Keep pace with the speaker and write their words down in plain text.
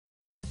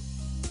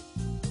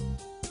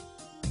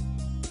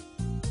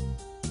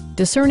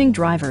Discerning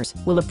drivers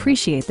will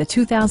appreciate the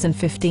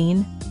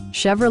 2015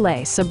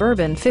 Chevrolet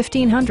Suburban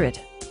 1500.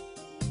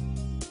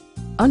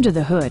 Under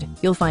the hood,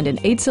 you'll find an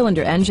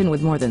 8-cylinder engine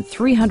with more than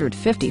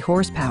 350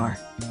 horsepower.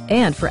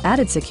 And for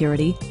added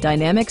security,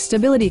 dynamic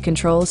stability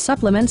control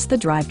supplements the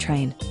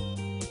drivetrain.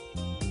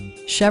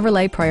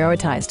 Chevrolet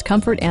prioritized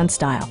comfort and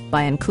style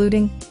by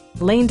including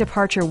lane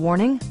departure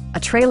warning, a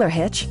trailer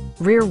hitch,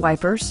 rear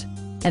wipers,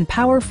 and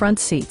power front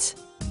seats.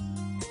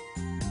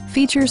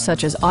 Features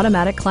such as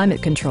automatic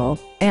climate control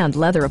and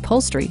leather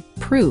upholstery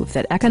prove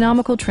that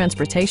economical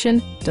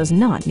transportation does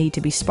not need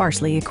to be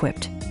sparsely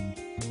equipped.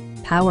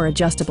 Power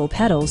adjustable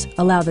pedals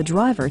allow the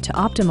driver to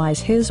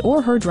optimize his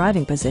or her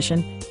driving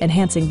position,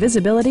 enhancing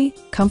visibility,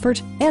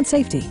 comfort, and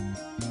safety.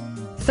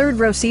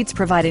 Third-row seats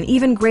provide an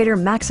even greater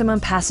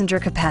maximum passenger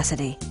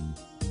capacity.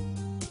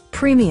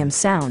 Premium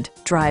sound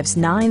drives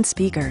 9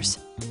 speakers,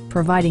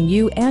 providing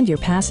you and your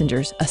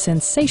passengers a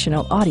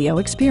sensational audio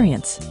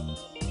experience.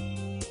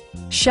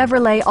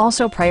 Chevrolet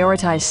also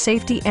prioritized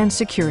safety and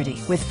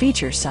security with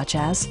features such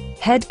as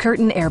head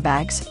curtain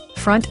airbags,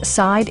 front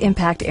side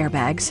impact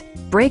airbags,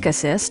 brake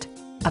assist,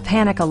 a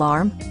panic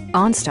alarm,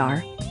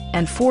 OnStar,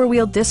 and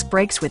 4-wheel disc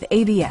brakes with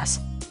ABS.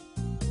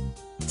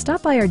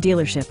 Stop by our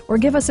dealership or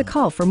give us a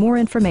call for more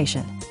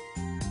information.